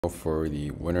For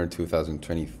the winter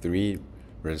 2023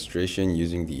 registration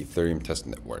using the Ethereum test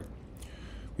network.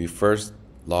 We first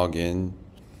log in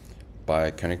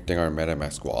by connecting our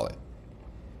MetaMask wallet.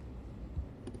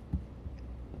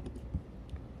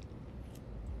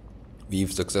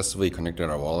 We've successfully connected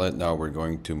our wallet. Now we're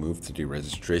going to move to the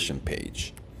registration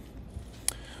page.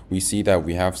 We see that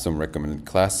we have some recommended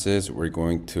classes. We're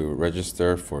going to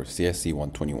register for CSE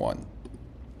 121.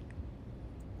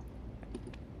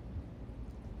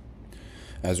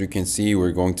 As we can see,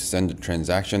 we're going to send a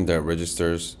transaction that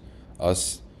registers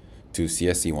us to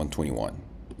CSE 121.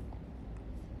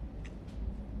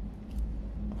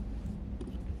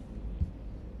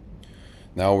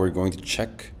 Now we're going to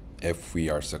check if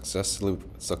we are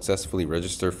successfully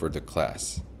registered for the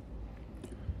class.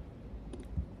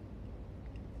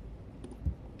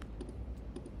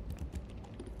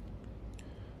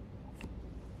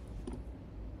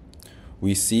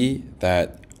 We see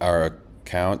that our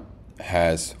account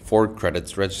has 4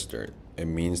 credits registered. It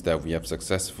means that we have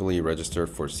successfully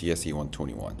registered for CSE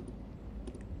 121.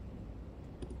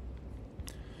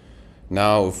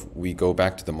 Now, if we go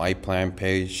back to the My Plan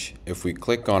page, if we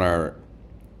click on our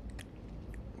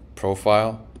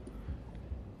profile,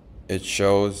 it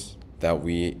shows that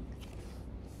we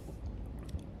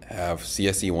have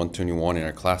CSE 121 in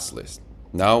our class list.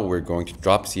 Now we're going to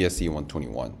drop CSE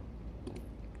 121.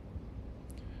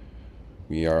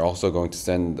 We are also going to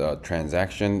send a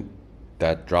transaction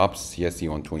that drops CSE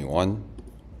 121.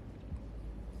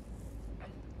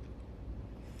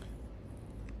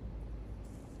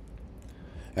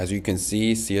 As you can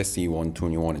see, CSE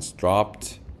 121 is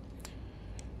dropped.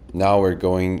 Now we're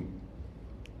going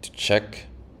to check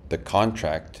the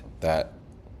contract that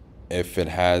if it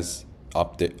has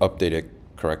updated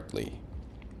correctly.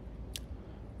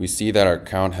 We see that our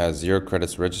account has 0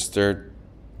 credits registered.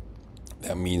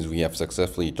 That means we have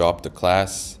successfully dropped the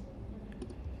class,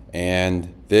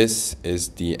 and this is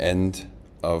the end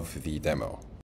of the demo.